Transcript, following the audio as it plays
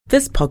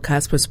This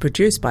podcast was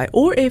produced by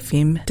OAR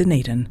FM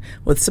Dunedin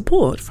with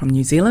support from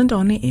New Zealand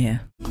On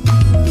Air.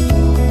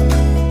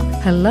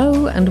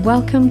 Hello and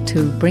welcome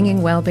to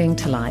Bringing Wellbeing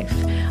to Life.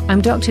 I'm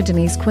Dr.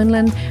 Denise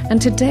Quinlan,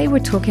 and today we're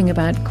talking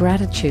about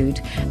gratitude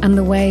and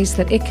the ways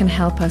that it can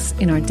help us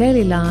in our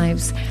daily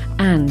lives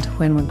and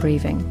when we're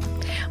grieving.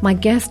 My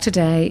guest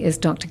today is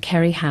Dr.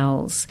 Kerry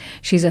Howells.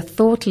 She's a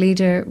thought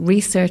leader,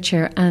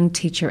 researcher and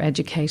teacher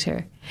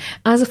educator.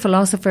 As a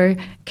philosopher,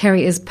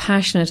 Kerry is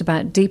passionate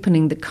about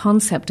deepening the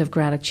concept of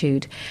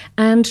gratitude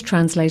and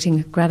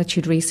translating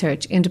gratitude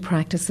research into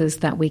practices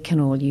that we can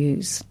all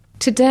use.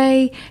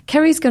 Today,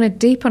 Kerry's going to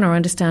deepen our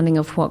understanding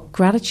of what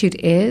gratitude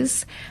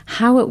is,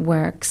 how it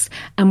works,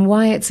 and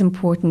why it's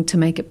important to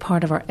make it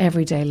part of our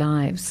everyday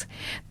lives.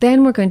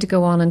 Then we're going to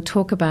go on and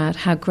talk about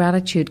how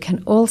gratitude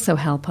can also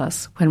help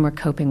us when we're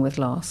coping with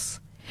loss.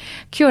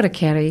 Kia ora,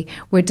 Kerry.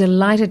 We're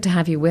delighted to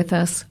have you with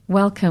us.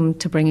 Welcome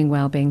to Bringing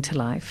Wellbeing to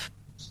Life.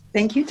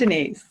 Thank you,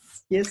 Denise.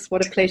 Yes,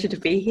 what a pleasure to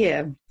be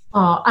here.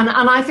 Oh, and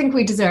I think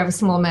we deserve a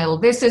small medal.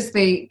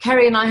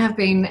 Kerry and I have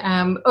been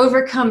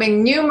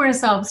overcoming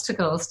numerous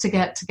obstacles to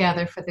get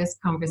together for this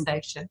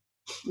conversation.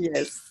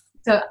 Yes.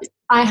 So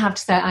I have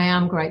to say I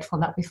am grateful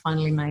that we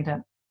finally made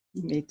it.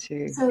 Me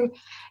too. So,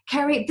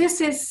 Kerry,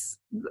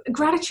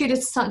 gratitude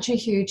is such a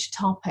huge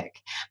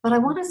topic, but I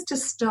want us to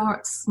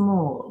start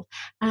small.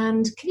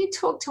 And can you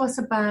talk to us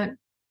about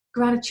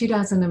gratitude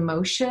as an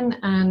emotion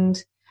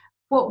and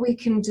what we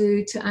can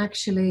do to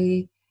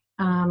actually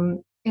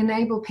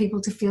enable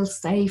people to feel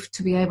safe,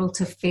 to be able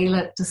to feel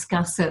it,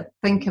 discuss it,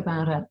 think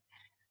about it?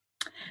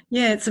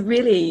 Yeah, it's a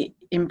really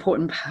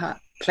important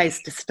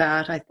place to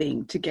start, I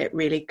think, to get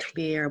really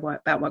clear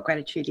about what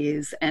gratitude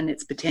is and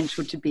its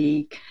potential to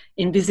be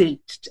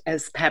envisaged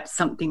as perhaps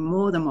something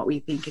more than what we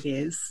think it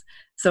is.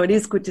 So it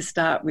is good to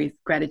start with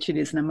gratitude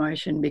as an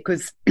emotion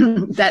because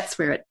that's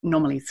where it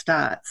normally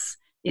starts,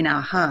 in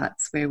our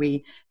hearts, where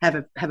we have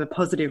a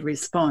positive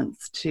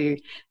response to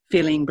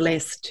feeling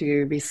blessed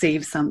to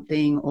receive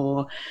something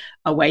or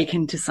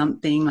awaken to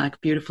something like a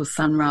beautiful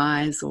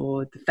sunrise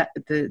or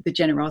the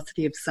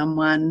generosity of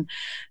someone.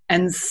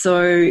 And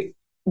so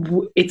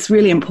it's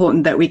really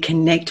important that we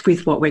connect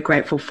with what we're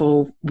grateful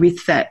for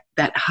with that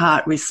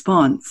heart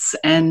response.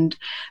 And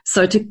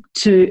so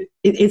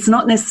it's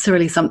not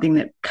necessarily something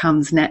that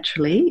comes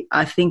naturally.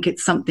 I think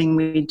it's something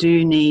we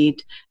do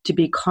need to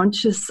be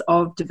conscious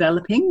of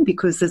developing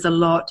because there's a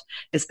lot,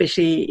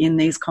 especially in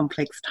these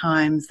complex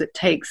times, that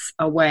takes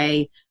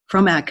away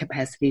from our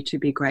capacity to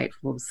be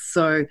grateful.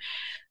 So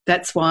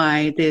that's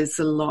why there's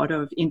a lot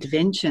of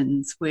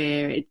interventions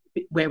where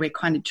we're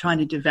kind of trying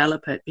to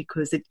develop it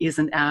because it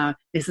isn't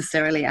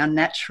necessarily our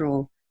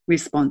natural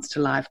response to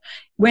life.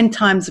 When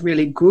times are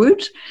really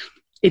good,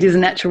 it is a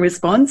natural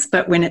response,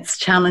 but when it's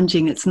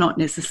challenging, it's not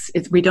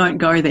necessary. We don't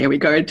go there. We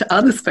go to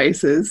other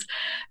spaces.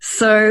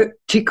 So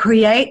to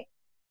create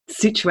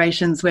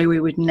situations where we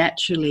would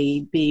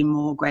naturally be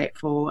more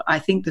grateful, I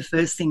think the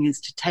first thing is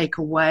to take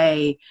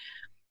away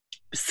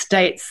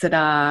states that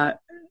are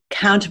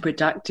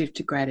counterproductive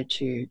to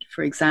gratitude.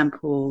 For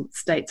example,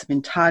 states of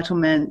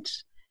entitlement,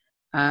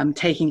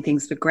 taking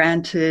things for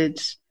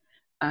granted,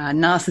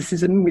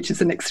 narcissism, which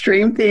is an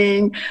extreme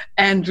thing,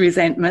 and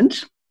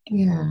resentment.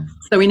 Yeah.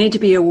 So we need to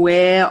be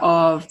aware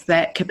of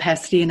that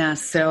capacity in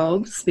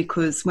ourselves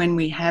because when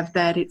we have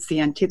that, it's the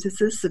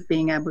antithesis of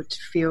being able to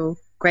feel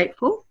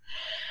grateful.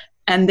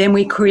 And then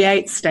we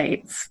create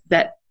states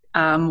that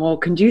are more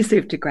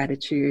conducive to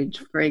gratitude.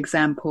 For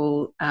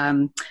example,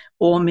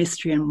 awe,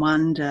 mystery and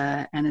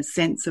wonder and a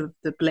sense of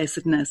the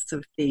blessedness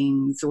of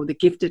things or the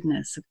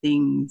giftedness of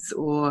things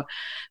or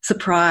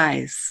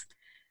surprise.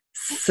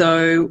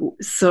 So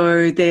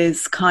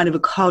there's kind of a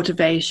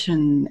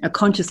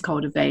conscious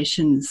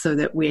cultivation so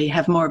that we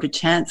have more of a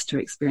chance to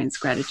experience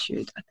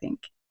gratitude, I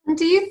think. And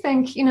do you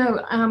think,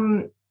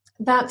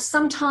 that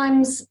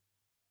sometimes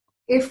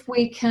if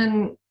we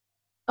can,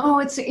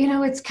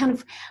 it's kind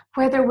of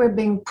whether we're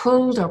being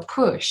pulled or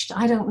pushed,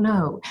 I don't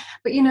know.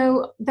 But,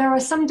 there are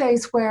some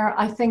days where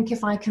I think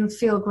if I can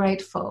feel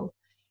grateful,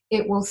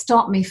 it will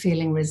stop me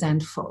feeling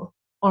resentful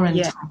or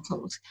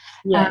entitled.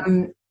 Yeah.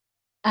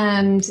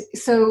 And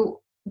so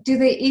do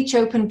they each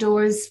open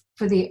doors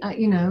for the,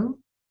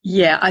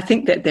 Yeah, I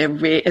think that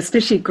they're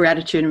especially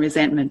gratitude and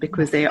resentment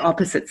because they're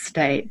opposite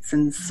states.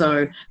 And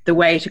so the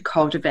way to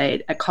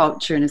cultivate a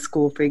culture in a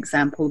school, for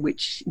example,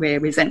 where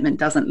resentment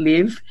doesn't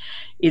live,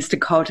 is to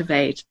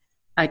cultivate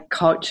a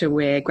culture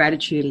where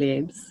gratitude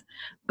lives.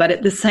 But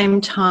at the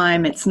same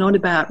time, it's not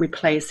about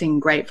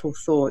replacing grateful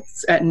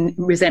thoughts and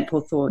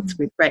resentful thoughts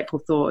with grateful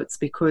thoughts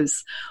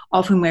because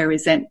often we're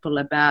resentful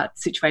about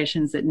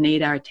situations that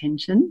need our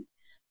attention.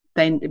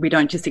 We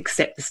don't just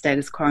accept the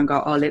status quo and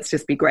go, oh, let's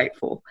just be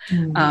grateful.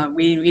 Mm-hmm.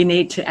 We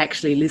need to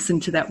actually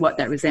listen to what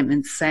that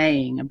resentment's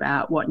saying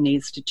about what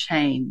needs to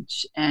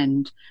change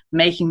and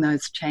making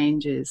those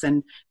changes.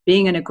 And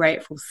being in a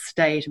grateful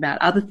state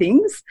about other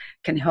things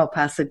can help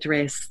us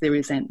address the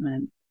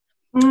resentment.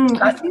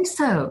 I think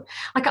so.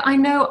 Like I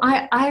know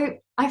I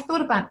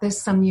thought about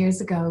this some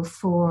years ago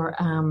for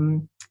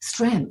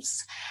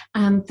strengths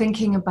and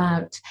thinking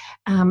about,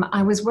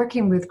 I was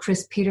working with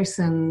Chris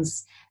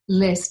Peterson's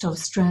list of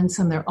strengths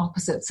and their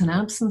opposites and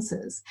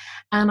absences.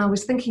 And I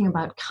was thinking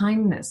about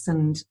kindness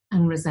and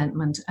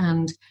resentment.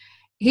 And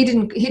he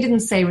didn't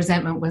say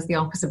resentment was the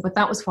opposite, but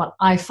that was what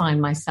I find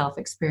myself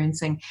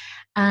experiencing.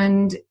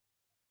 And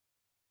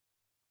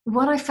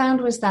what I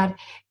found was that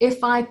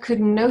if I could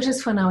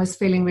notice when I was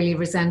feeling really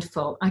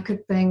resentful, I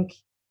could think,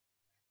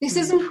 this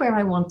isn't where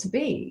I want to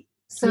be.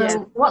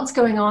 So what's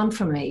going on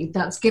for me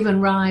that's given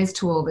rise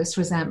to all this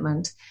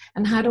resentment?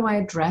 And how do I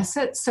address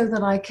it so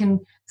that I can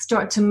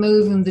start to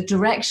move in the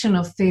direction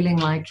of feeling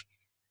like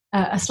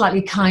a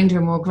slightly kinder,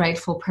 more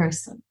grateful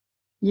person?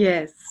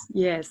 Yes.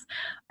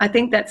 I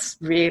think that's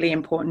really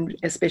important,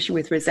 especially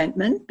with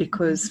resentment,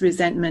 because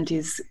resentment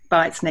is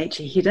by its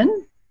nature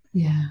hidden.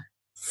 Yeah.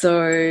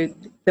 So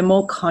the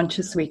more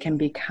conscious we can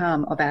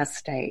become of our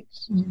state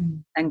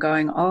and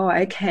going, oh,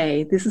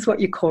 okay, this is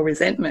what you call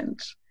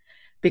resentment,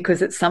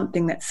 because it's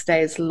something that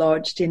stays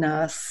lodged in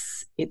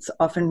us. It's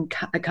often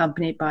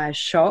accompanied by a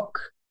shock,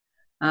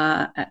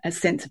 a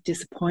sense of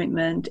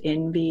disappointment,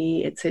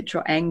 envy,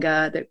 etc.,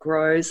 anger that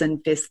grows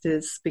and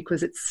festers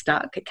because it's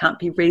stuck. It can't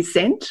be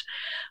resent.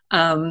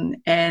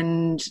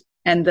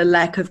 And the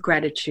lack of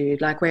gratitude,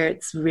 like where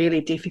it's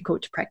really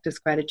difficult to practice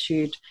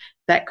gratitude,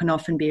 that can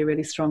often be a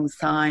really strong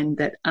sign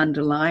that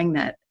underlying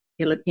that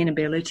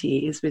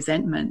inability is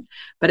resentment.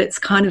 But it's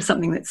kind of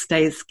something that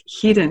stays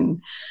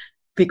hidden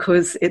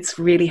because it's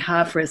really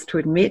hard for us to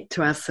admit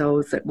to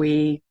ourselves that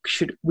we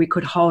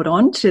could hold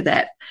on to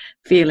that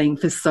feeling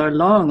for so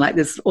long. Like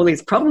there's all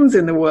these problems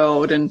in the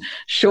world and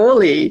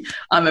surely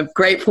I'm a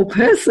grateful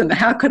person.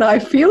 How could I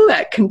feel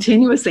that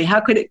continuously?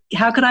 How could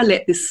I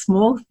let this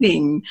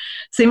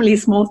seemingly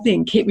small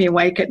thing keep me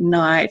awake at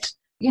night?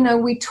 You know,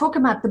 we talk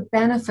about the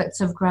benefits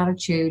of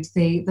gratitude,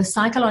 the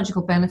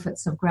psychological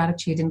benefits of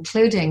gratitude,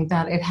 including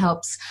that it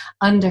helps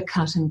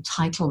undercut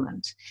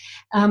entitlement.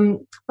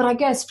 But I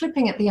guess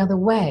flipping it the other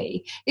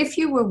way, if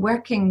you were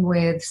working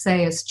with,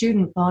 say, a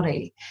student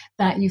body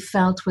that you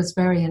felt was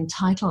very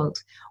entitled,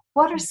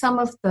 what are some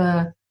of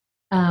the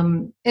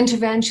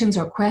interventions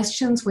or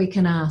questions we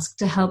can ask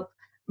to help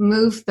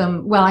move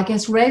them, well, I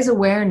guess raise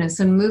awareness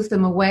and move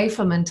them away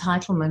from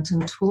entitlement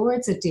and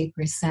towards a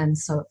deeper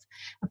sense of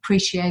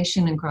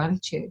appreciation and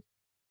gratitude?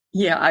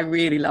 Yeah, I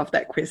really love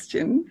that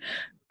question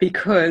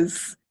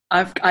because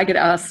I get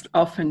asked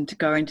often to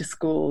go into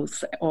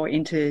schools or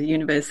into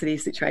university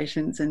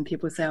situations and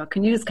people say, oh,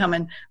 can you just come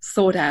and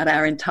sort out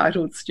our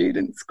entitled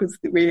students because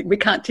we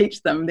can't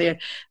teach them.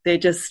 They're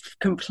just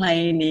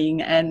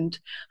complaining. And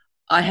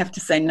I have to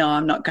say, no,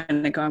 I'm not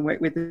going to go and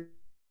work with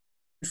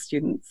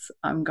students.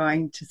 I'm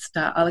going to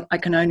start, I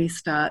can only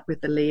start with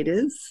the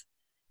leaders,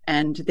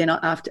 and then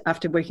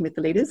after working with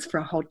the leaders for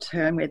a whole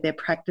term where they're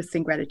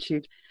practicing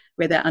gratitude,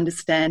 where they're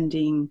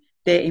understanding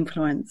their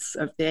influence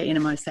of their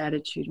innermost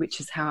attitude, which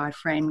is how I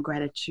frame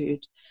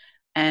gratitude,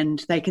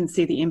 and they can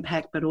see the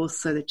impact but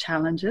also the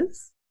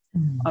challenges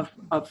of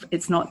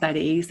it's not that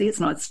easy, it's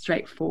not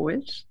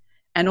straightforward,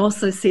 and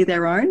also see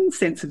their own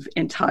sense of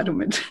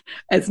entitlement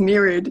as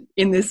mirrored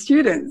in their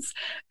students.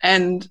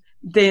 And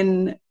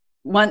then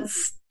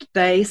once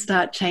they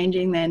start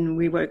changing, then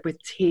we work with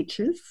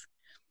teachers.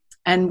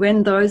 And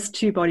when those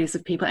two bodies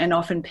of people, and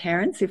often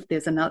parents, if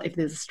there's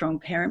a strong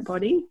parent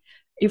body,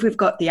 if we've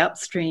got the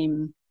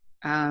upstream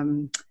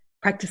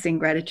practicing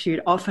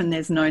gratitude, often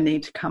there's no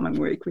need to come and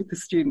work with the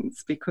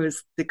students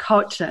because the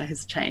culture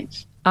has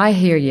changed. I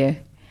hear you.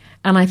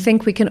 And I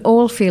think we can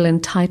all feel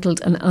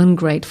entitled and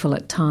ungrateful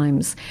at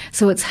times.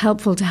 So it's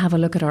helpful to have a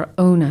look at our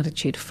own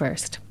attitude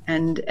first.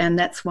 And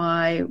that's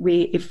why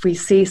if we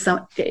see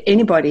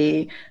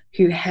anybody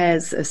who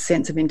has a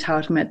sense of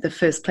entitlement, the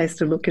first place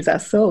to look is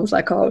ourselves.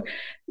 Like, oh,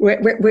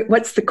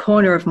 what's the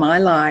corner of my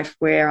life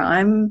where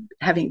I'm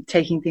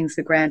taking things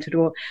for granted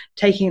or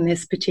taking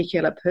this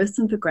particular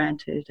person for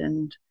granted?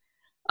 And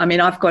I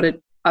mean, I've got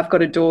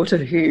a daughter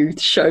who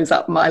shows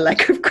up my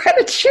lack of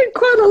gratitude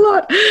quite a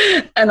lot.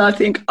 And I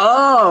think,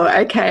 oh,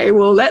 okay,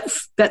 well,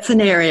 that's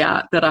an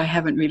area that I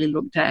haven't really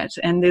looked at.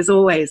 And there's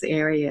always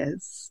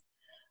areas.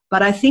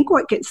 But I think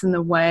what gets in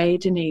the way,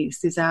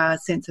 Denise, is our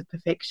sense of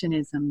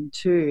perfectionism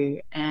too.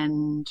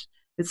 And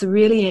it's a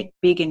really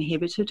big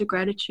inhibitor to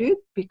gratitude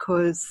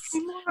because... Say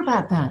more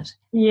about that.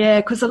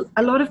 Yeah, because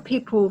a lot of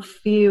people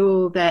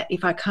feel that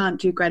if I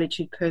can't do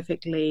gratitude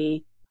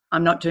perfectly,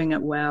 I'm not doing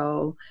it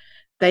well.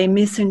 They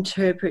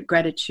misinterpret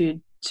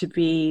gratitude to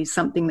be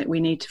something that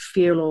we need to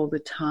feel all the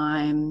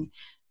time,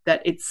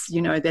 that it's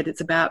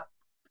about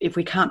if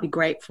we can't be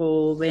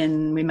grateful,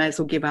 then we may as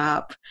well give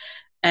up.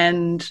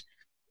 And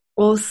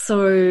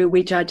also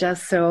we judge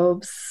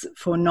ourselves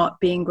for not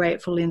being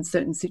grateful in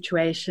certain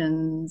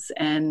situations.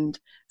 And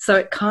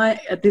so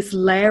this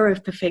layer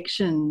of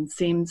perfection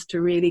seems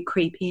to really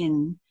creep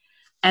in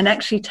and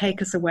actually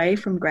take us away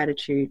from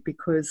gratitude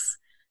because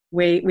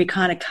we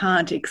kind of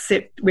can't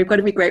accept, we've got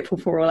to be grateful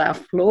for all our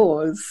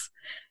flaws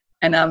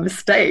and our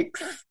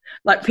mistakes.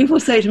 Like people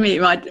say to me,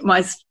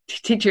 my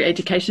teacher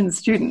education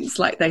students,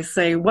 like they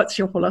say, what's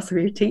your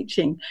philosophy of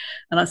teaching?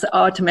 And I say,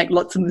 to make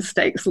lots of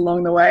mistakes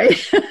along the way.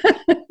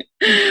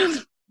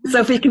 So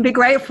if we can be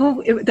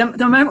grateful, the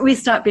moment we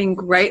start being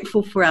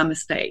grateful for our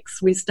mistakes,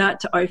 we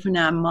start to open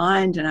our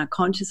mind and our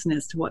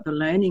consciousness to what the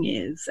learning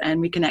is, and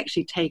we can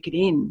actually take it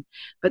in.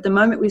 But the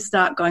moment we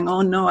start going,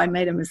 oh no, I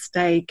made a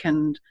mistake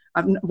and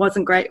I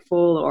wasn't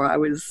grateful, or I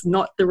was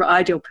not the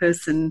ideal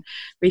person,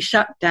 we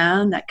shut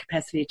down that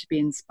capacity to be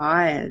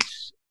inspired.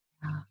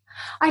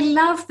 I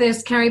love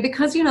this, Carrie,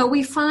 because,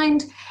 we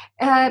find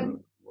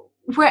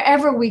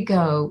wherever we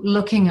go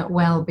looking at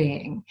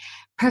well-being,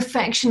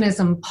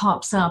 perfectionism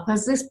pops up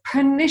as this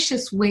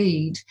pernicious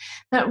weed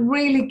that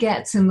really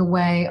gets in the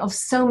way of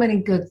so many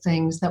good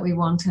things that we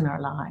want in our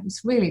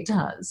lives, really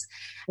does.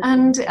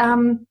 And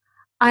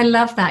I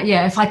love that.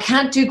 Yeah, if I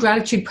can't do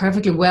gratitude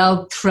perfectly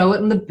well, throw it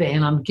in the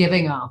bin, I'm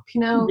giving up,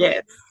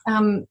 Yes.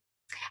 And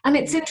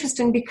it's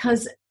interesting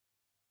because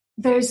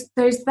there's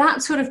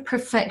that sort of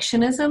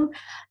perfectionism,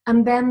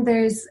 and then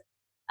there's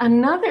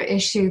another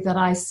issue that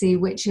I see,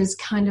 which is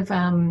kind of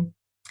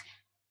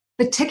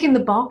the ticking the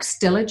box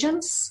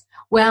diligence.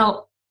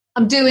 Well,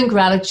 I'm doing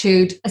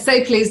gratitude, I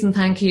say please and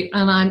thank you,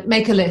 and I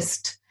make a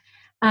list.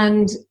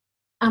 And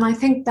I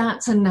think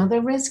that's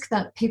another risk,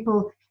 that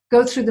people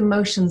go through the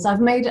motions. I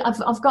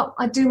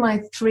do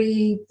my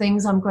 3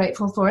 things I'm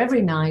grateful for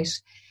every night.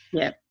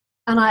 Yeah.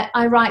 And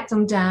I write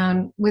them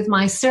down with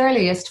my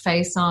surliest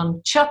face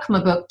on, chuck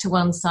my book to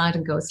one side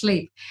and go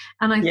sleep.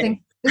 And I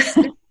think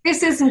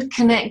this isn't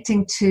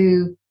connecting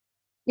to,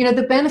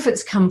 the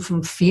benefits come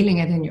from feeling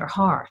it in your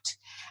heart.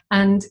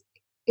 And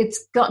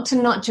it's got to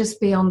not just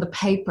be on the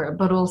paper,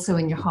 but also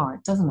in your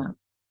heart, doesn't it?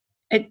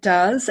 It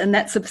does. And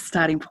that's a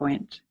starting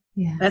point.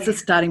 Yeah. That's a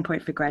starting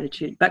point for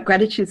gratitude. But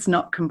gratitude's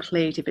not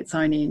complete if it's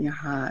only in your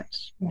heart.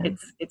 Yeah.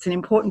 It's an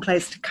important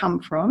place to come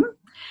from.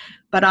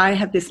 But I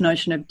have this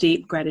notion of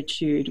deep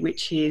gratitude,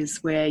 which is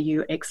where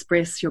you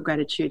express your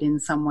gratitude in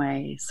some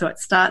way. So it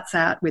starts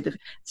out with,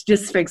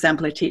 just for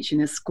example, a teacher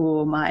in a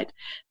school might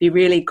be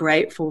really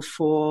grateful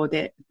for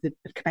the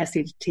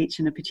capacity to teach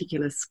in a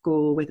particular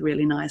school with a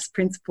really nice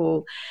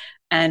principal.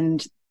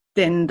 And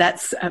then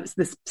that's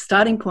the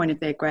starting point of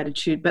their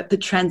gratitude. But the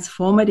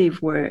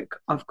transformative work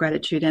of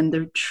gratitude and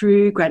the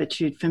true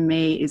gratitude for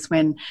me is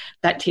when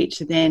that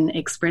teacher then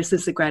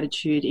expresses the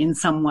gratitude in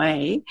some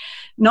way,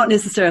 not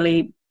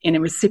necessarily in a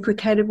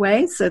reciprocated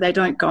way. So they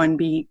don't go and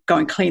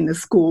clean the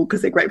school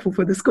because they're grateful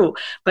for the school,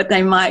 but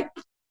they might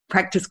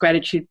practice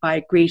gratitude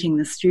by greeting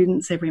the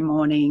students every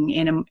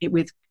morning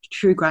with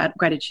true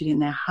gratitude in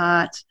their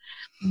heart,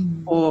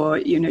 or,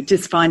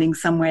 just finding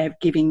some way of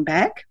giving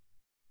back.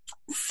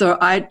 So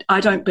I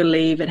don't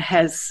believe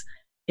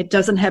it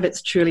doesn't have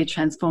its truly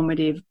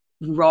transformative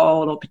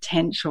role or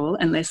potential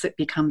unless it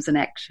becomes an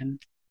action.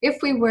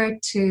 If we were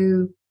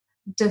to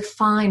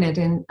define it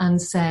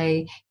and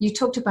say, you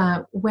talked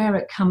about where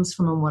it comes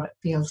from and what it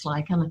feels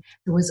like, and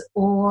there was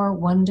awe,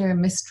 wonder,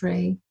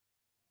 mystery,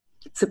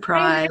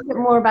 surprise. Tell me a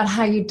bit more about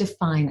how you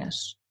define it.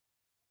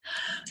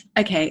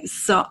 Okay,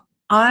 so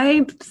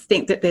I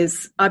think that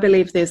I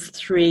believe there's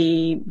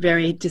 3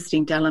 very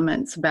distinct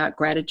elements about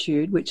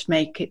gratitude which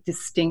make it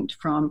distinct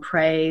from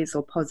praise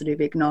or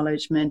positive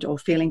acknowledgement or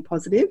feeling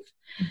positive.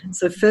 Mm-hmm.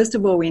 So first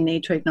of all, we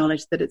need to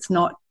acknowledge that it's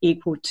not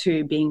equal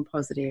to being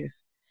positive,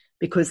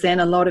 because then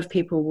a lot of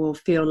people will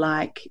feel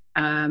like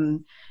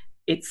I've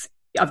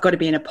got to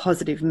be in a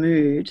positive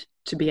mood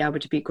to be able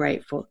to be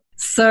grateful.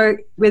 So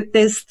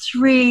there's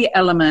 3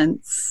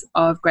 elements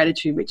of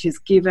gratitude, which is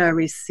giver,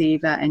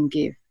 receiver, and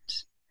gift.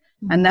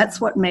 And that's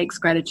what makes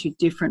gratitude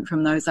different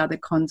from those other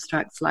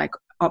constructs like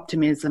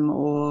optimism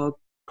or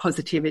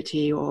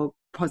positivity or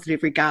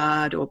positive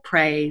regard or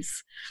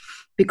praise,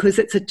 because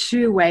it's a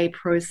 2-way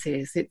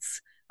process.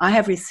 I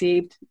have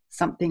received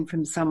something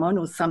from someone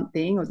or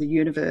something or the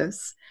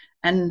universe,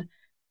 and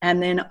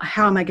then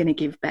how am I going to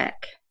give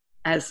back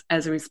as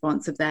a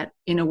response of that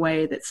in a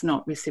way that's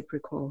not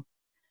reciprocal?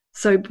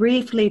 So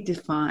briefly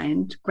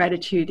defined,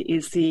 gratitude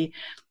is the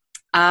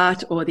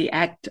art or the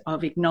act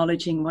of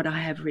acknowledging what I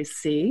have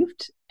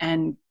received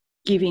and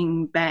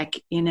giving back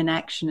in an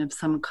action of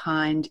some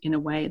kind in a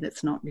way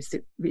that's not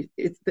necessarily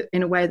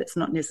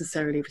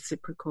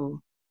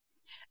reciprocal.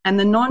 And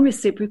the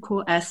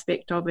non-reciprocal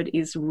aspect of it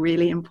is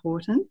really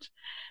important,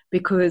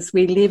 because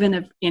we live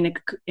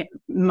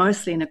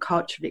mostly in a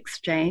culture of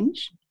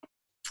exchange.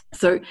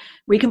 So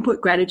we can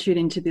put gratitude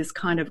into this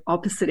kind of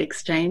opposite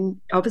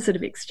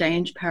of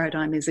exchange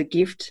paradigm is a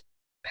gift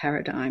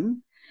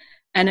paradigm.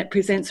 And it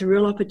presents a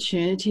real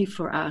opportunity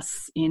for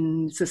us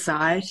in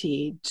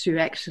society to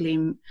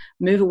actually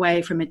move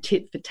away from a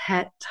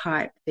tit-for-tat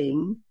type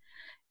thing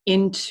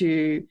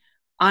into,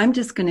 I'm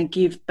just going to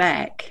give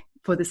back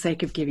for the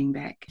sake of giving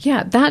back.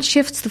 Yeah, that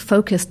shifts the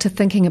focus to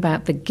thinking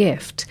about the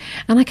gift.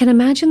 And I can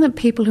imagine that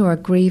people who are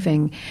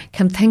grieving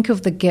can think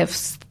of the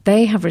gifts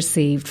they have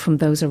received from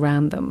those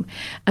around them,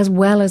 as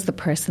well as the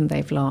person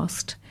they've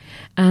lost.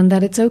 And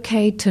that it's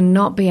okay to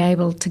not be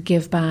able to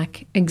give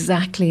back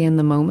exactly in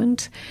the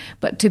moment,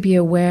 but to be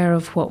aware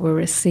of what we're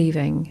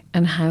receiving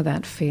and how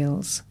that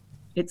feels.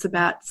 It's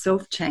about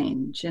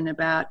self-change and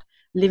about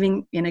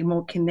living in a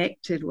more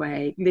connected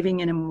way, living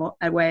in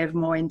a way of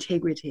more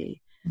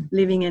integrity,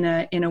 living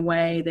in a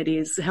way that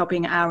is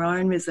helping our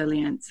own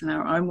resilience and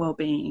our own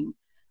well-being,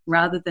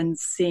 rather than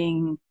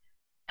seeing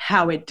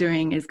how we're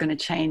doing is going to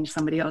change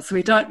somebody else. So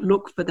we don't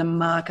look for the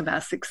mark of our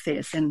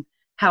success and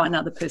how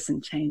another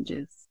person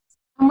changes.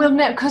 And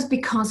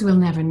because we'll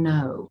never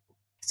know.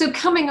 So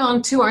coming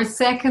on to our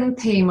second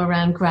theme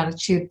around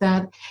gratitude,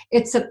 that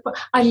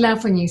I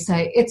love when you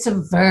say it's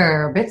a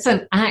verb, it's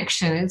an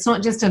action, it's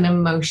not just an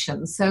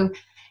emotion. So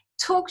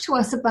talk to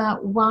us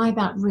about why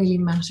that really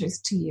matters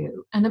to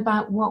you and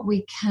about what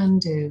we can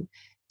do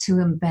to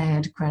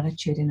embed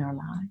gratitude in our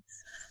lives.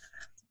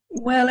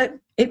 Well,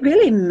 it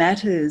really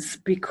matters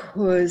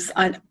because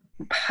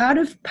part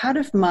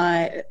of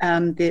my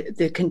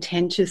the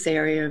contentious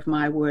area of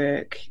my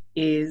work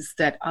is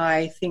that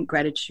I think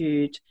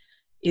gratitude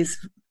is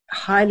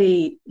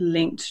closely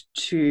linked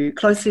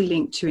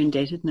to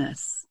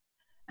indebtedness,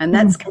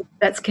 and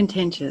that's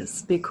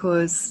contentious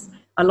because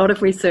a lot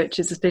of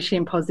researchers, especially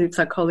in positive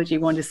psychology,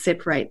 want to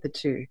separate the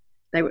two.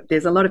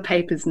 There's a lot of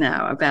papers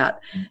now about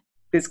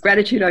there's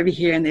gratitude over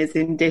here and there's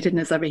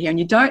indebtedness over here, and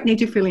you don't need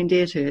to feel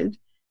indebted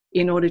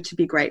in order to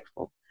be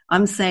grateful.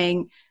 I'm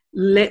saying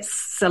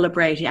let's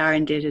celebrate our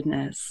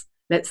indebtedness.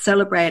 Let's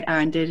celebrate our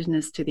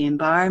indebtedness to the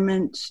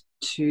environment,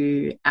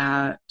 to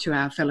our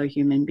fellow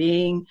human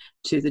being,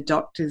 to the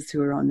doctors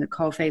who are on the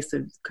coalface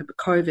of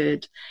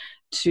COVID,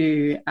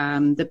 to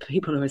the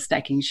people who are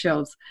stacking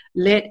shelves.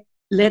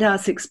 Let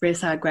us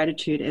express our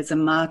gratitude as a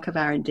mark of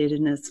our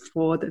indebtedness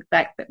for the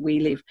fact that we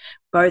live,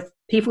 both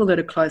people that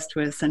are close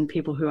to us and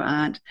people who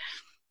aren't.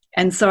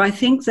 And so I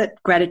think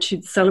that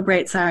gratitude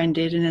celebrates our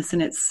indebtedness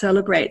and it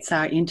celebrates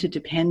our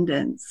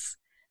interdependence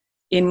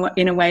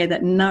in a way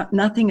that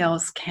nothing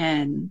else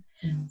can.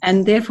 Mm.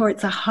 And therefore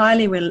it's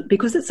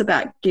because it's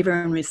about giver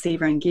and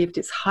receiver and gift,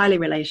 it's highly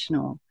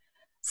relational.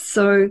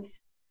 So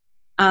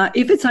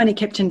if it's only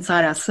kept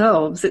inside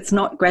ourselves, it's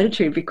not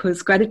gratitude,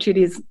 because gratitude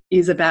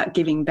is about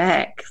giving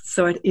back.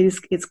 So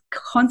it's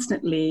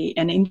constantly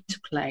an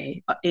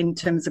interplay in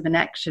terms of an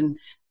action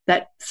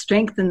that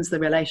strengthens the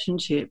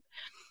relationship.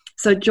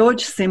 So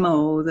George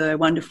Simmel, the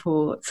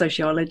wonderful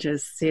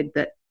sociologist, said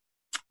that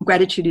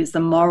gratitude is the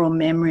moral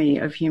memory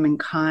of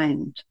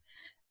humankind,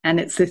 and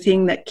it's the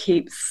thing that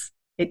keeps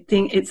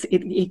it's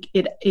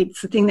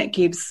the thing that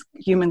gives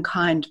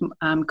humankind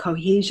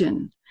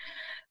cohesion,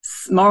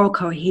 moral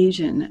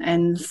cohesion,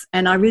 and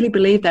I really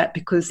believe that,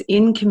 because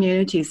in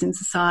communities, in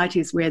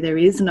societies where there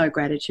is no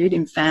gratitude,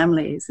 in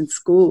families, in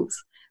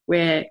schools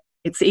where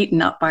it's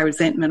eaten up by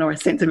resentment or a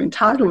sense of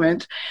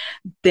entitlement,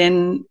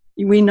 then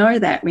we know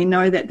that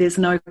there's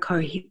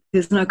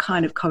no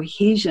kind of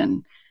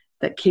cohesion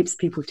that keeps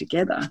people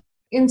together.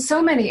 In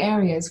so many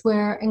areas,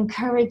 we're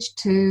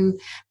encouraged to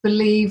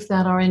believe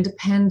that our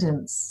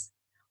independence,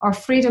 our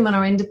freedom and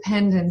our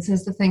independence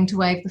is the thing to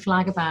wave the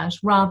flag about,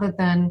 rather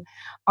than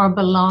our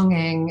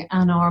belonging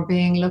and our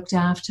being looked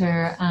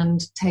after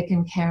and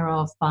taken care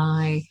of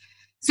by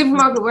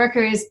supermarket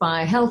workers,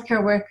 by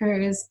healthcare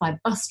workers, by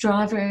bus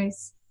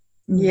drivers.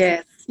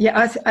 Yes.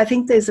 Yeah, I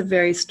think there's a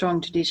very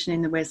strong tradition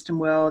in the Western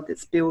world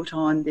that's built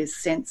on this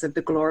sense of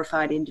the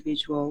glorified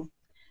individual.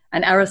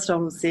 And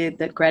Aristotle said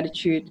that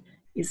gratitude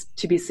is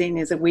to be seen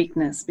as a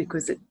weakness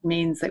because it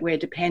means that we're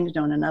dependent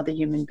on another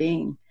human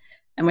being.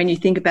 And when you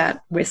think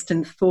about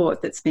Western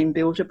thought that's been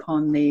built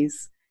upon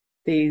these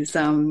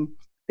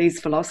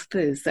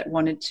philosophers that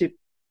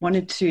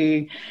wanted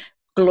to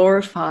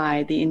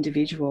glorify the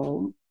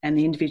individual and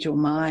the individual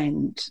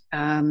mind,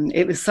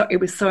 it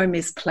was so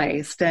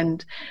misplaced.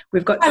 And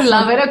we've got. I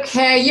love it.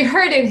 Okay, you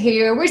heard it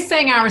here. We're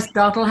saying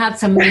Aristotle had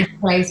some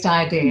misplaced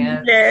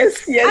ideas.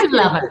 Yes. I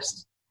love it.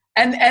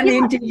 And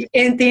the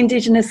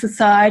Indigenous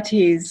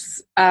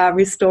societies are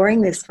restoring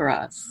this for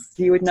us.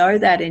 You would know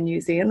that in New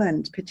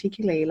Zealand,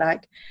 particularly,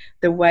 like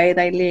the way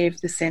they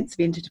live, the sense of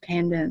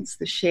interdependence,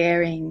 the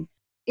sharing.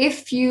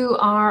 If you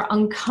are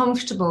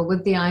uncomfortable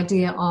with the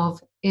idea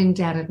of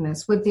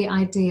indebtedness, with the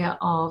idea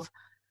of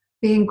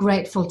being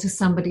grateful to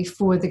somebody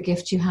for the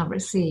gift you have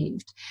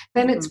received,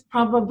 then it's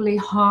probably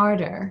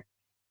harder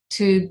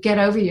to get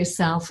over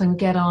yourself and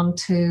get on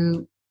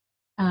to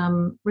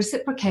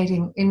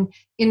reciprocating in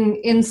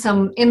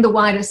the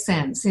widest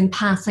sense, in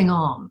passing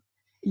on.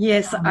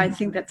 Yes, I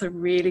think that's a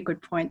really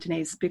good point,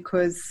 Denise,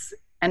 because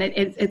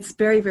it's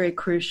very, very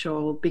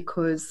crucial,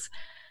 because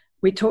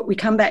we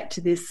come back to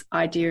this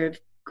idea of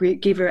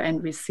giver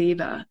and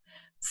receiver.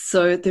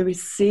 So the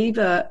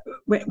receiver,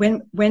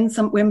 when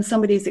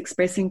somebody is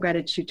expressing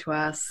gratitude to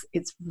us,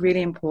 it's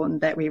really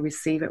important that we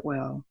receive it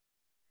well.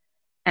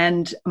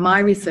 And my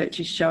research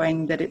is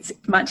showing that it's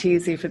much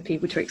easier for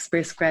people to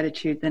express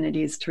gratitude than it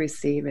is to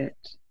receive it.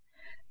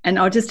 And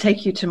I'll just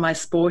take you to my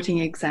sporting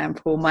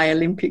example, my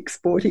Olympic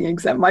sporting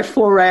example, my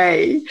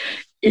foray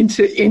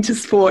into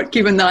sport,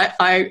 given that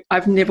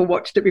I've never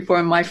watched it before,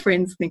 and my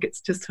friends think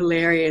it's just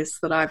hilarious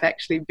that I've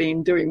actually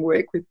been doing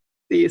work with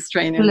the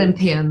Australian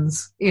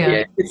Olympians.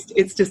 Yeah,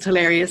 it's just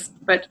hilarious.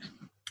 But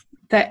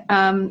that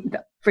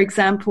for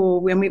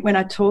example, when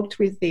I talked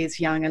with these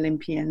young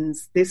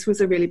Olympians, this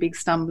was a really big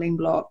stumbling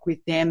block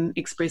with them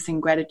expressing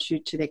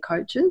gratitude to their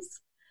coaches.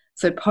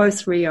 So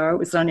post Rio, it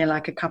was only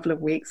like a couple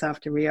of weeks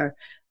after Rio,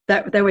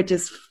 that they were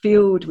just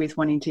filled with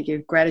wanting to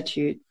give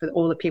gratitude for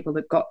all the people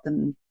that got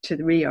them to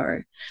the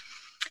Rio.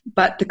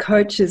 But the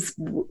coaches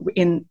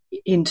in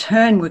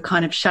turn were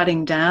kind of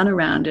shutting down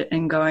around it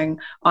and going,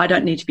 I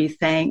don't need to be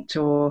thanked,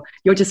 or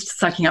you're just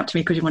sucking up to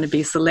me because you want to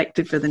be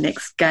selected for the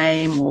next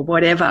game or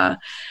whatever.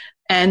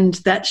 And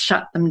that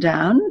shut them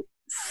down.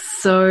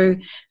 So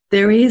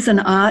there is an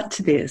art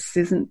to this,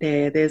 isn't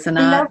there? There's an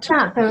art. I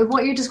love that, though.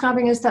 What you're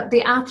describing is that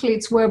the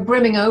athletes were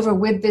brimming over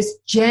with this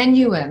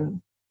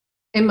genuine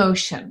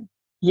emotion.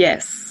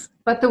 Yes.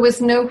 But there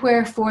was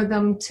nowhere for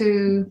them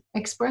to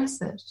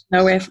express it.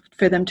 Nowhere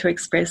for them to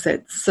express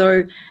it.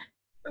 So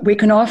we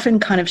can often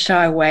kind of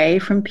shy away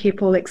from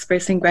people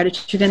expressing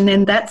gratitude, and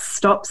then that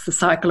stops the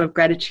cycle of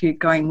gratitude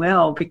going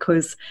well,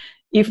 because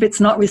if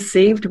it's not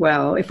received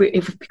well,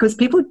 because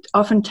people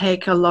often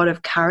take a lot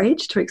of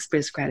courage to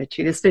express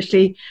gratitude,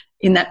 especially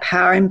in that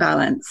power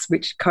imbalance,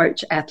 which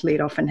coach athlete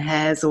often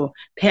has, or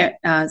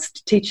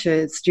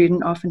teacher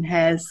student often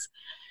has.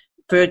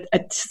 For a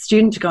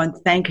student to go and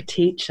thank a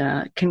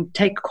teacher can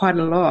take quite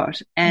a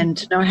lot, and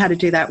to know how to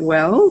do that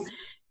well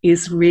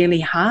is really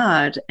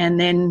hard. And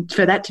then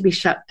for that to be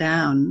shut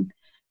down,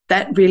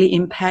 that really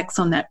impacts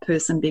on that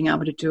person being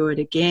able to do it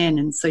again.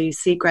 And so you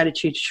see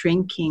gratitude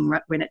shrinking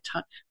right when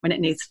it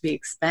needs to be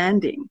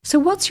expanding. So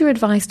what's your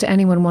advice to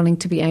anyone wanting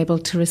to be able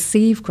to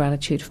receive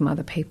gratitude from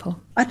other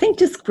people? I think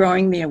just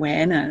growing the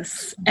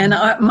awareness. And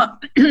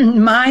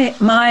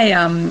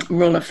my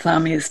rule of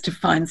thumb is to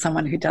find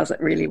someone who does it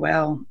really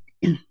well.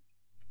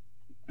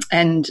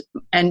 And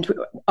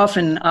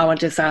often I will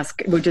just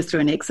ask, we'll just do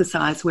an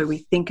exercise where we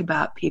think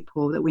about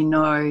people that we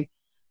know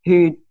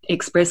who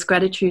express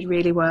gratitude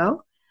really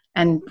well,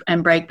 and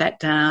break that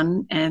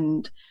down,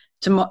 and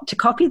to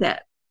copy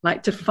that,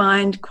 like to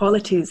find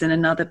qualities in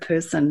another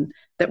person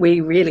that we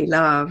really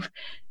love,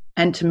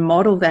 and to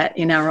model that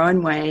in our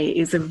own way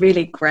is a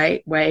really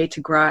great way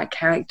to grow our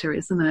character,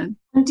 isn't it?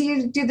 And do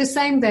you do the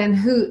same then?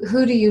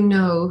 Who do you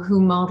know who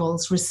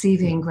models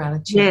receiving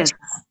gratitude?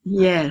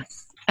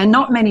 Yes. And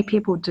not many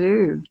people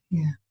do.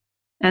 Yeah.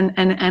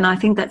 And I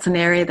think that's an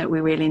area that we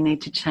really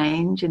need to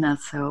change in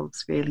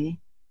ourselves, really.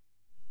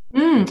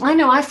 I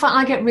know.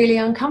 I get really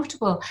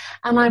uncomfortable,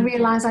 and I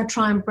realize I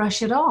try and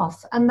brush it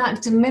off, and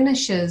that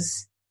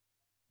diminishes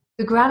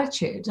the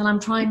gratitude, and I'm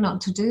trying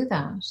not to do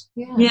that.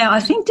 Yeah, I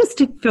think just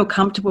to feel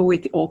comfortable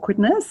with the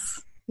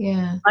awkwardness.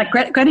 Yeah. Like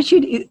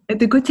gratitude,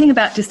 the good thing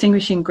about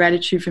distinguishing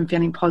gratitude from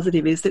feeling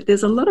positive is that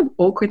there's a lot of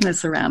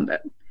awkwardness around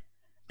it.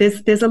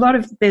 There's a lot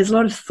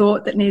of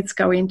thought that needs to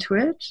go into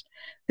it.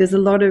 There's a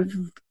lot of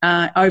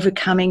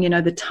overcoming,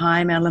 the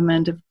time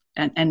element of,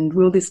 and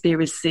will this be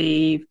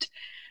received?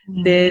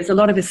 Mm-hmm. There's a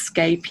lot of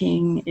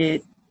escaping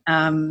it,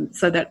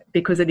 so that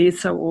because it is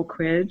so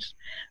awkward,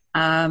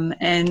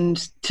 and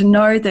to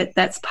know that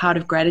that's part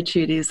of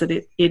gratitude is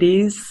that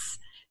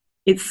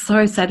it's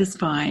so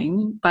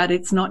satisfying, but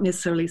it's not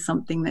necessarily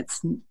something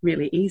that's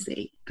really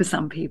easy for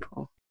some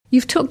people.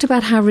 You've talked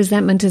about how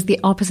resentment is the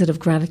opposite of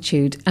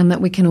gratitude, and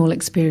that we can all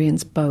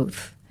experience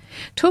both.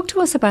 Talk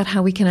to us about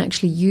how we can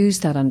actually use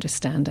that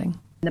understanding.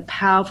 The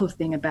powerful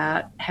thing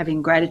about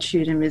having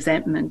gratitude and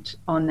resentment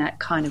on that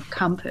kind of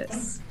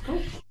compass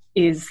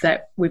is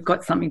that we've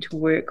got something to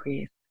work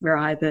with. We're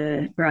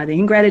either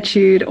in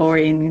gratitude or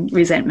in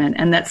resentment,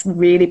 and that's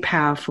really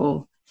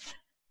powerful.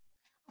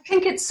 I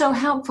think it's so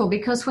helpful,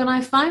 because when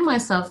I find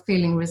myself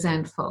feeling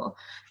resentful,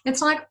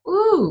 it's like,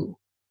 ooh,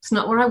 it's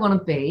not where I want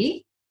to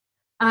be.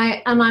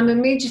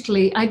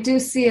 I do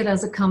see it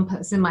as a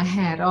compass in my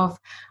head of,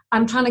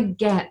 I'm trying to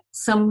get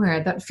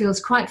somewhere that feels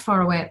quite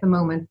far away at the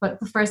moment, but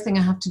the first thing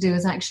I have to do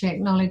is actually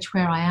acknowledge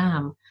where I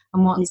am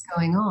and what's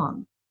going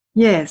on.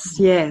 Yes.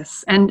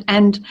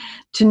 And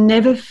to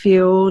never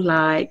feel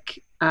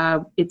like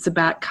it's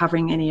about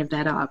covering any of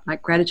that up.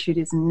 Like gratitude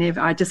is never,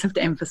 I just have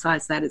to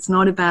emphasize that. It's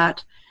not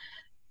about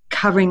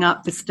covering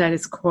up the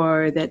status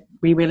quo that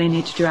we really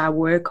need to do our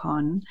work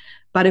on.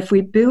 But if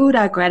we build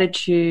our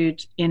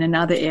gratitude in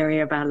another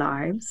area of our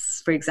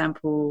lives, for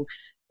example,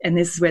 and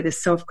this is where the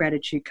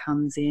self-gratitude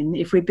comes in,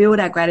 if we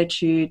build our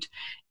gratitude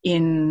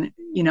in,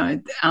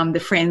 the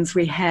friends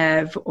we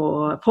have,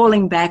 or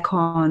falling back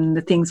on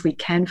the things we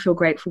can feel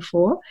grateful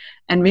for,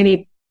 and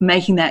really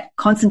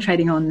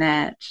concentrating on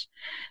that,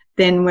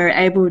 then we're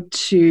able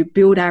to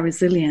build our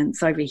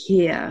resilience over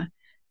here.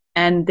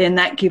 And then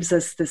that gives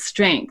us the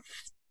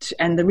strength.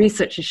 And the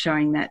research is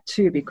showing that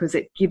too, because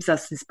it gives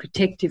us this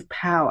protective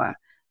power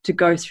to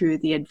go through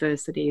the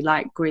adversity,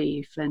 like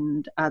grief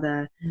and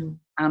other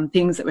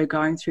things that we're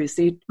going through.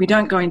 So we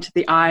don't go into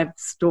the eye of the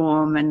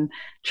storm and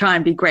try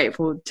and be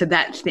grateful to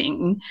that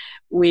thing.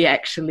 We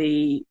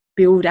actually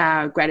build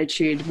our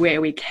gratitude where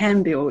we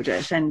can build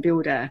it, and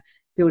build a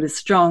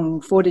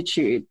strong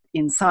fortitude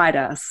inside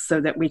us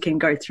so that we can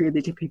go through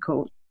the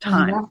difficult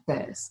time. I love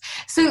this.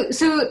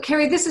 So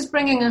Kerry, this is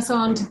bringing us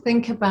on to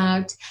think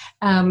about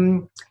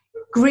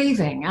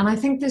grieving. And I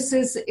think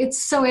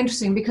it's so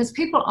interesting because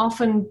people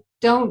often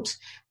don't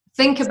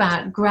think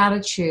about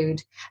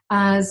gratitude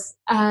as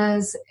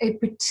a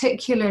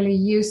particularly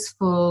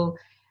useful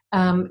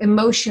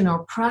emotion or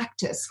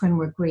practice when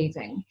we're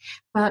grieving,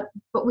 but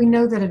we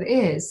know that it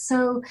is.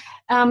 So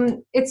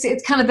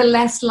it's kind of the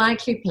less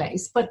likely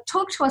place. But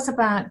talk to us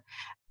about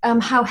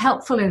how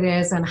helpful it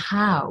is and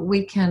how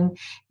we can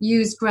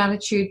use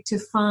gratitude to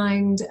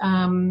find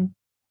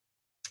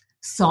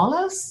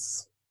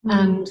solace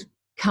and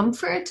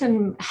comfort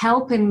and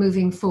help in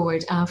moving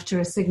forward after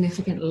a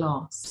significant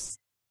loss.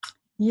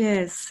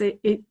 Yes,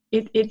 it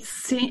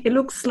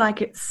looks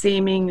like it's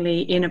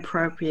seemingly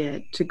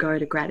inappropriate to go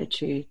to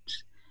gratitude.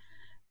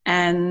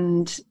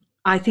 And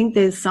I think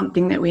there's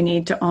something that we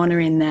need to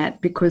honour in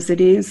that, because it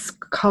is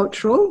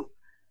cultural.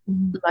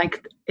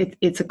 Like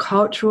it's a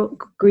cultural,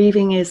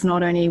 grieving is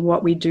not only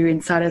what we do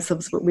inside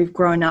ourselves, but we've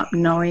grown up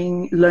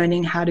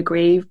learning how to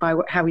grieve by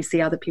how we see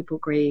other people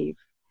grieve.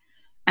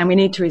 And we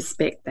need to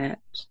respect that.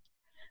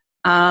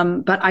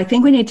 But I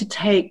think we need to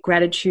take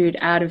gratitude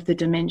out of the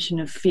dimension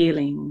of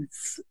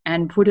feelings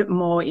and put it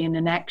more in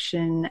an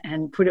action,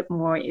 and put it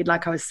more,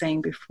 like I was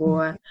saying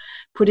before,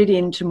 put it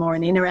into more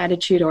an inner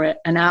attitude or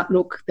an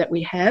outlook that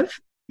we have.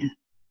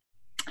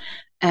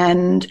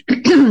 And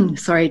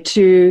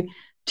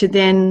to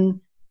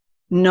then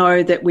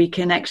know that we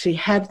can actually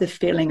have the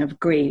feeling of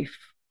grief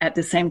at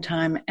the same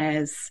time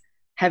as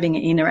having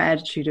an inner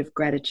attitude of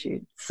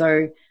gratitude.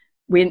 So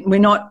we're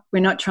not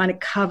trying to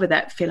cover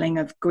that feeling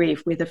of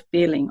grief with a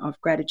feeling of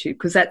gratitude,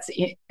 because that's,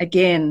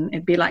 again,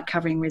 it'd be like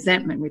covering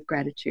resentment with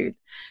gratitude.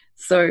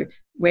 So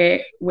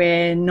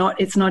we're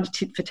not, it's not a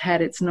tit for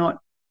tat, it's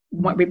not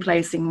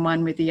replacing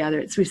one with the other.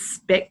 It's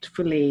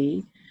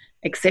respectfully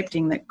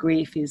accepting that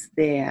grief is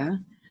there,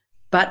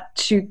 but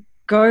to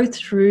go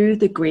through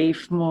the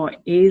grief more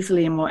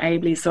easily and more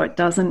ably, so it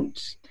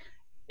doesn't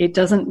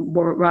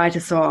write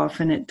us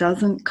off and it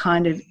doesn't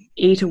kind of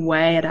eat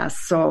away at our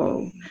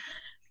soul.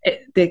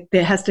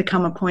 There has to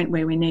come a point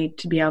where we need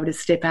to be able to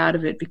step out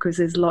of it, because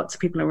there's lots of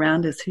people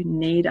around us who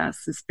need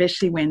us,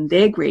 especially when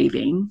they're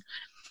grieving.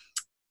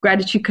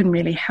 Gratitude can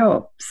really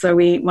help. So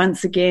we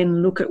once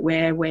again look at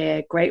where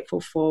we're grateful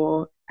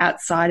for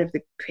outside of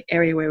the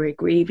area where we're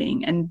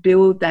grieving and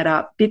build that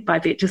up bit by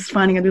bit, just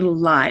finding a little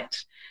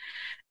light.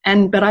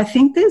 But I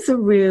think there's a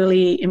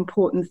really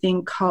important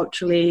thing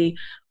culturally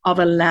of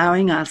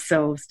allowing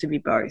ourselves to be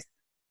both.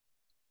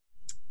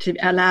 To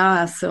allow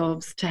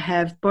ourselves to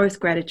have both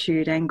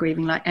gratitude and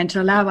grieving, and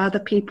to allow other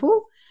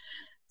people.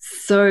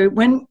 So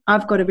when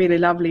I've got a really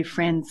lovely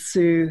friend,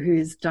 Sue,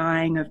 who's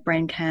dying of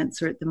brain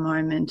cancer at the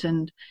moment,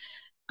 and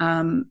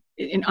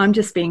I'm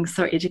just being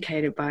so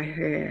educated by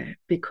her,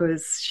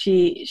 because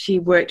she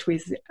worked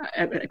with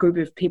a group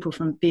of people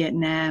from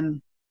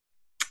Vietnam,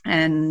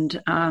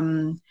 and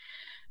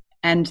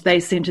they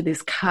sent her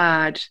this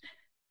card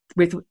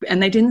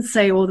and they didn't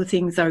say all the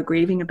things they were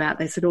grieving about.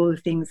 They said all the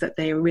things that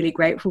they were really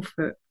grateful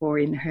for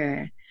in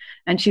her.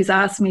 And she's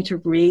asked me to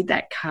read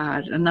that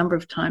card a number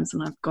of times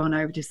when I've gone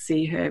over to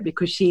see her,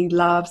 because she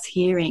loves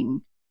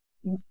hearing.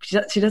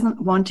 She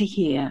doesn't want to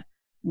hear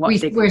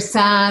we're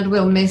sad,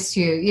 we'll miss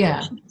you.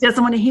 Yeah. She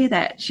doesn't want to hear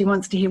that. She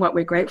wants to hear what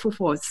we're grateful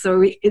for.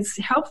 So it's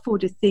helpful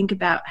to think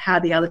about how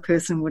the other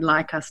person would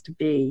like us to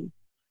be.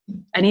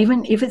 And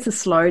even if it's a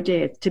slow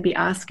death, to be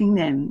asking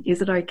them,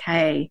 is it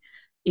okay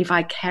if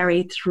I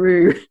carry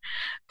through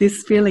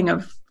this feeling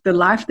of the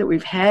life that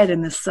we've had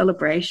and the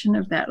celebration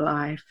of that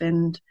life?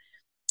 And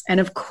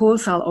of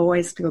course I'll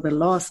always feel the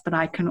loss, but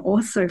I can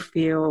also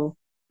feel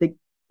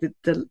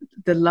the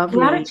lovely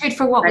gratitude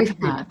for what we've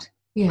had.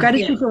 Yeah.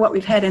 Gratitude for what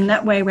we've had, and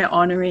that way we're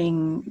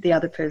honouring the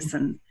other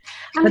person.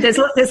 But there's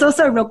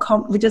also a real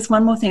just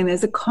one more thing.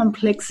 There's a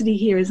complexity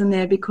here, isn't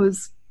there?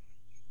 Because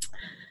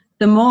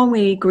the more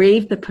we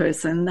grieve the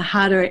person, the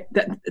harder.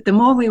 The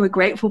more we were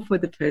grateful for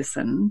the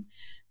person,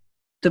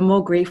 the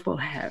more grief we'll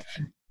have,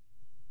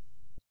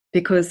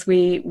 because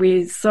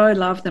we so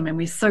love them and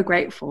we're so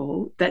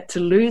grateful that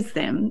to lose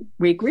them,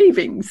 we're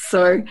grieving.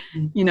 So,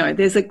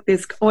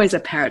 there's always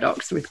a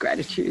paradox with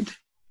gratitude.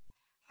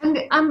 And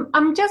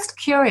I'm just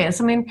curious.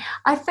 I mean,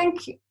 I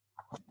think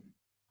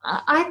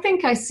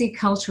I see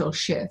cultural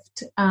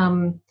shift.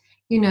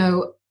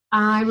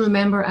 I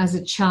remember as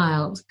a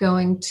child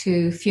going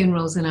to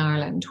funerals in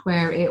Ireland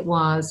where it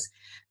was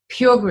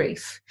pure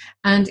grief.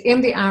 And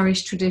in the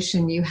Irish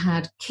tradition, you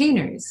had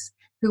keeners,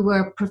 who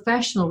were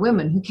professional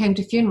women who came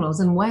to funerals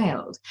and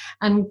wailed.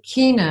 And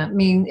keena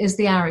is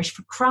the Irish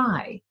for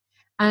cry.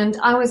 And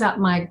I was at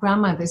my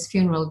grandmother's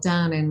funeral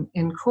down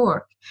in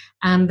Cork,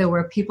 and there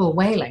were people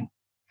wailing.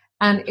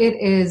 And it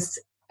is,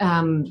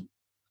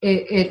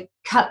 it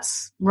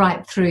cuts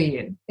right through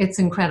you. It's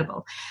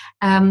incredible.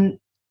 And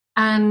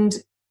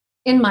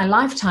in my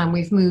lifetime,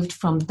 we've moved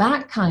from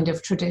that kind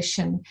of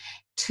tradition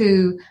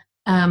to,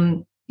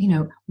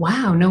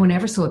 wow, no one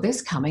ever saw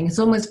this coming. It's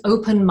almost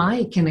open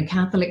mic in a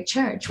Catholic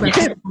church where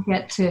people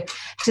get to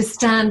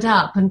stand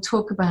up and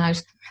talk about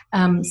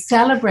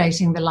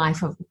celebrating the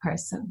life of the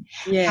person.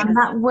 Yeah. And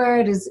that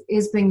word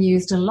is being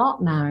used a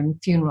lot now in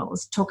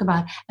funerals. Talk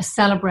about a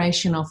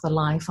celebration of the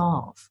life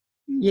of.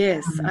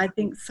 Yes, I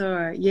think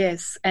so.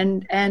 Yes,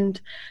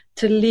 and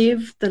to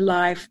live the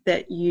life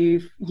that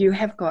you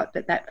have got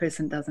that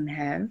person doesn't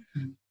have.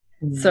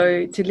 Mm-hmm.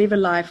 So to live a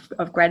life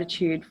of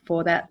gratitude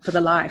for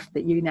the life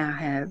that you now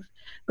have,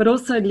 but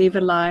also live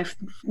a life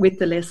with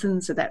the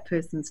lessons that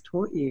person's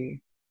taught you.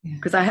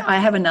 Because I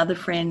have another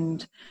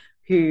friend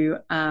who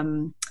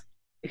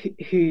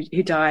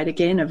died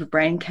again of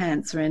brain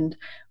cancer, and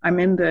I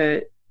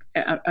remember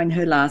on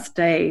her last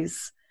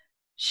days,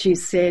 she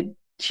said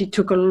she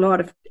took a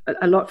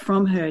lot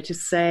from her to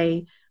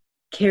say,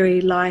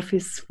 Kerry, life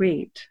is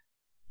sweet.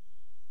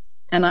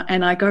 And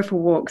I go for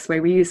walks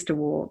where we used to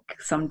walk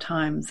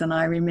sometimes, and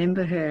I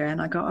remember her,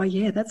 and I go, oh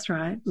yeah, that's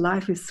right,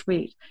 life is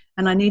sweet.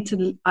 And I need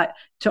to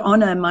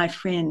honour my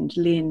friend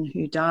Lynn,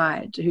 who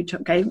died,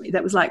 gave me,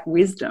 that was like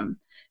wisdom.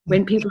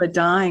 When people are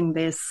dying,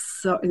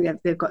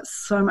 they've got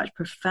so much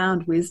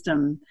profound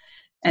wisdom,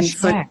 and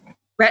so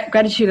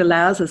gratitude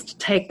allows us to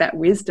take that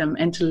wisdom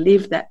and to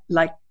live that.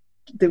 Like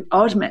the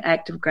ultimate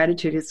act of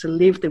gratitude is to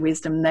live the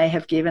wisdom they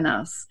have given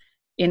us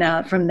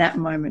from that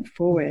moment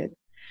forward.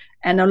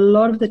 And a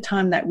lot of the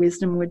time that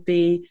wisdom would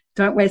be,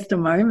 don't waste a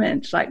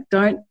moment. Like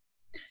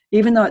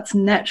even though it's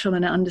natural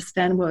and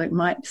understandable, it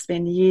might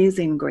spend years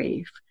in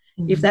grief.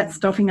 Mm-hmm. If that's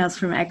stopping us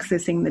from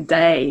accessing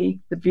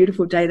the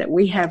beautiful day that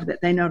we have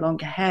that they no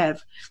longer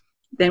have,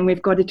 then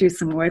we've got to do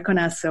some work on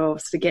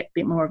ourselves to get a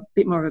bit more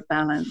of a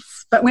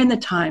balance. But when the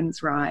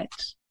time's right.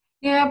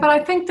 Yeah, but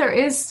I think there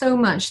is so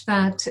much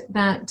that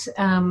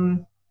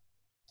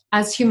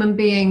as human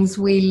beings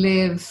we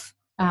live.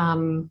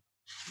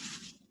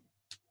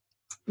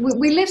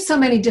 We live so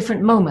many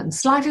different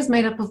moments. Life is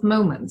made up of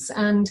moments,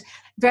 and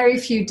very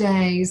few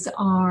days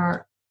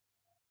are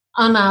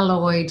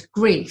unalloyed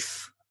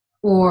grief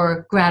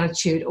or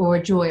gratitude or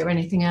joy or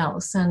anything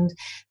else. And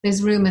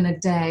there's room in a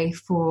day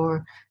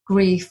for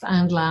grief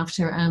and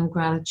laughter and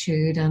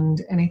gratitude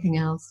and anything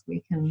else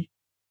we can.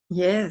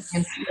 Yes.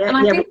 And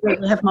I think we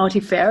have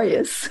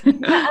multifarious.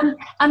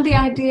 and the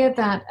idea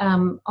that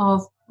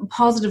of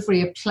positive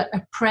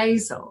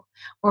reappraisal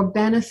or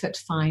benefit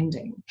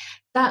finding,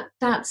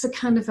 that's a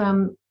kind of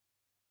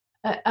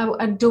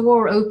a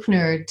door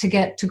opener to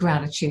get to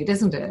gratitude,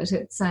 isn't it?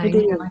 It's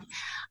saying,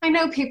 I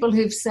know people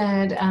who've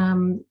said,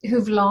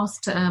 who've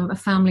lost a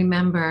family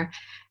member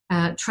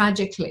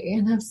tragically,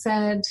 and have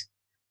said,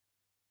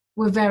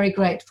 we're very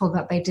grateful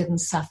that they didn't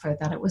suffer,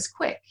 that it was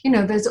quick.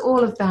 There's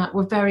all of that.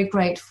 We're very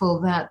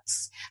grateful that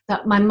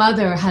my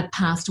mother had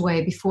passed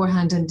away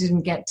beforehand and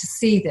didn't get to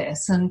see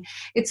this. And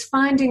it's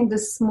finding the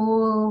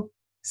small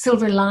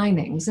silver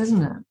linings,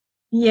 isn't it?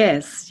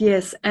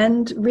 Yes.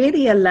 And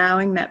really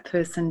allowing that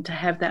person to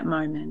have that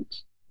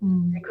moment.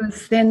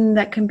 Because then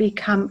that can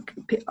become,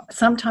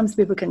 sometimes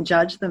people can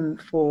judge them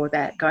for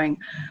that, going,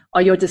 oh,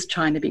 you're just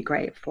trying to be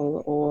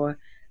grateful, or,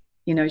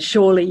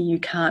 surely you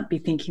can't be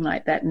thinking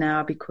like that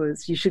now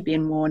because you should be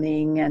in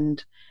mourning.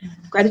 And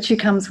gratitude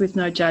comes with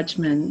no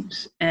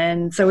judgment.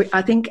 And so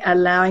I think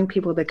allowing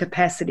people the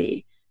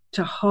capacity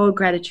to hold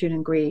gratitude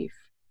and grief,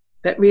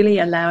 but really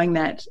allowing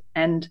that.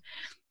 And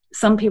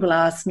some people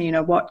ask me,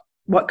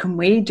 what can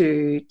we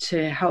do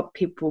to help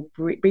people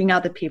bring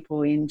other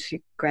people into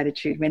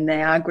gratitude when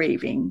they are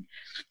grieving?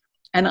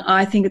 And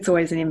I think it's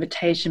always an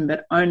invitation,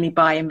 but only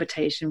by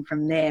invitation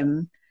from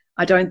them.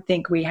 I don't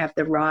think we have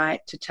the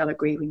right to tell a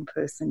grieving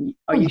person,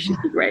 oh, you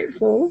should be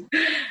grateful.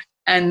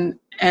 But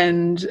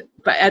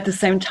at the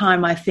same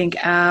time, I think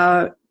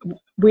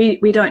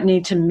we don't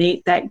need to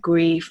meet that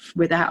grief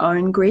with our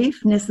own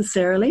grief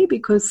necessarily,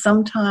 because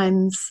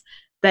sometimes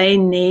they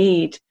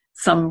need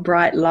some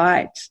bright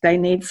light. They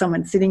need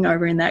someone sitting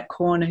over in that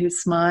corner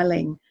who's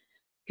smiling,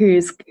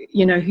 you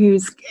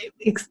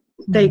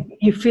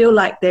feel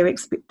like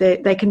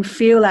they can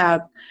feel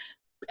our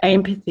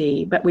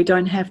empathy, but we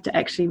don't have to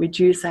actually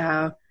reduce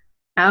our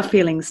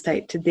feeling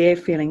state to their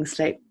feeling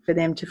state for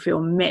them to feel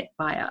met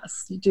by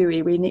us.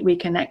 We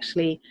can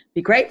actually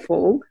be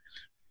grateful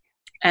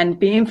and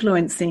be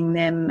influencing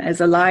them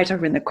as a light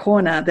over in the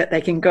corner that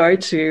they can go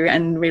to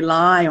and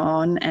rely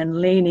on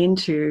and lean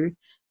into,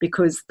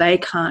 because they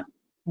can't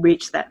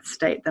reach that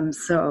state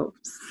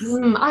themselves.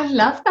 I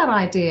love that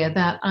idea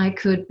that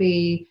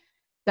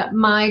that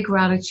my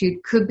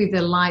gratitude could be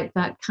the light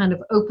that kind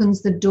of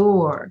opens the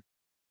door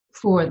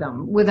for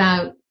them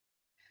without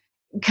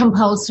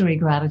compulsory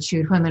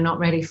gratitude when they're not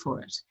ready for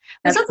it.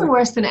 There's nothing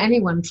worse than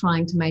anyone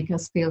trying to make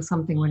us feel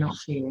something we're not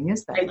feeling,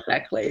 is there?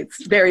 Exactly.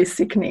 It's very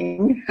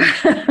sickening.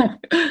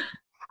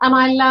 And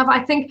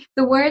I think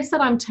the words that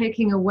I'm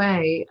taking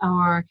away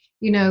are,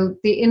 the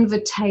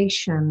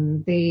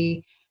invitation,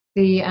 the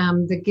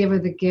giver,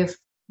 the gift,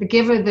 the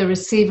giver, the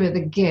receiver, the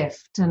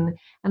gift, and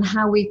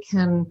how we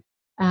can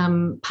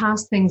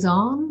pass things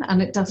on, and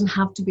it doesn't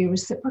have to be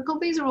reciprocal.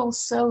 These are all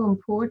so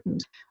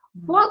important.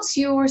 What's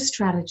your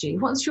strategy?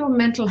 What's your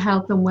mental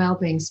health and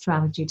well-being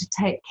strategy to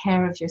take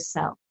care of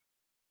yourself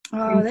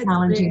in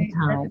challenging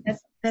times?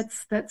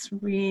 That's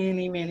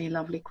really, really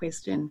lovely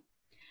question.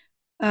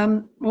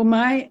 Well,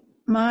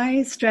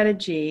 my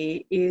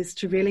strategy is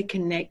to really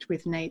connect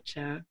with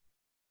nature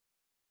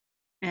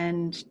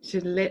and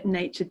to let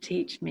nature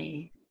teach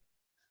me,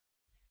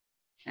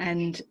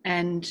 and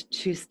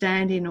to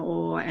stand in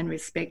awe and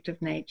respect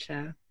of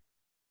nature.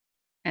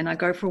 And I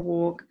go for a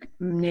walk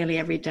nearly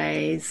every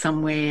day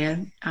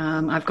somewhere.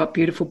 I've got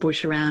beautiful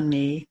bush around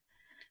me,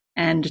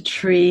 and a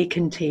tree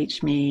can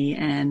teach me,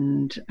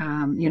 and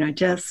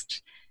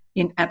just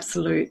in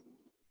absolute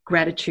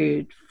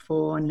gratitude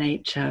for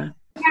nature.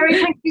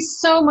 Carrie, thank you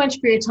so much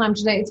for your time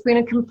today. It's been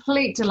a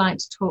complete delight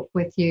to talk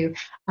with you.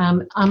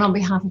 And on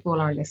behalf of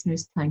all our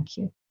listeners, thank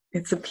you.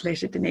 It's a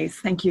pleasure, Denise.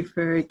 Thank you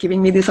for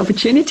giving me this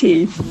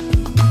opportunity.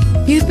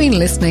 You've been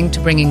listening to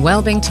Bringing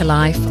Wellbeing to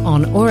Life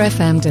on OAR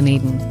FM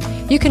Dunedin.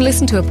 You can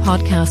listen to a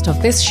podcast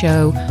of this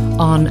show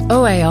on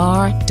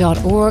oar.org.nz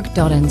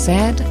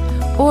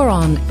or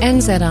on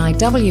nziwr.co.nz,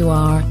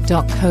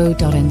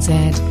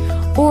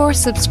 or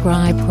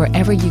subscribe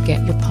wherever you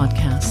get your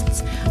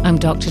podcasts. I'm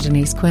Dr.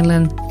 Denise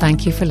Quinlan.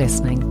 Thank you for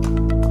listening.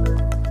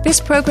 This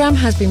program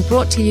has been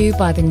brought to you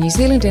by the New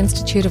Zealand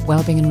Institute of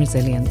Wellbeing and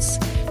Resilience.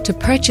 To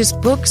purchase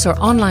books or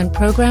online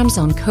programs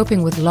on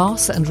coping with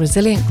loss and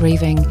resilient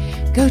grieving,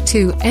 go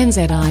to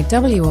nziwr.co.nz.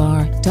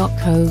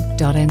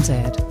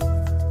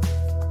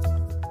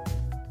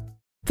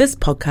 This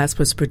podcast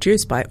was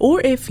produced by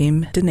OAR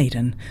FM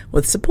Dunedin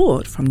with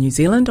support from New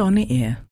Zealand On the Air.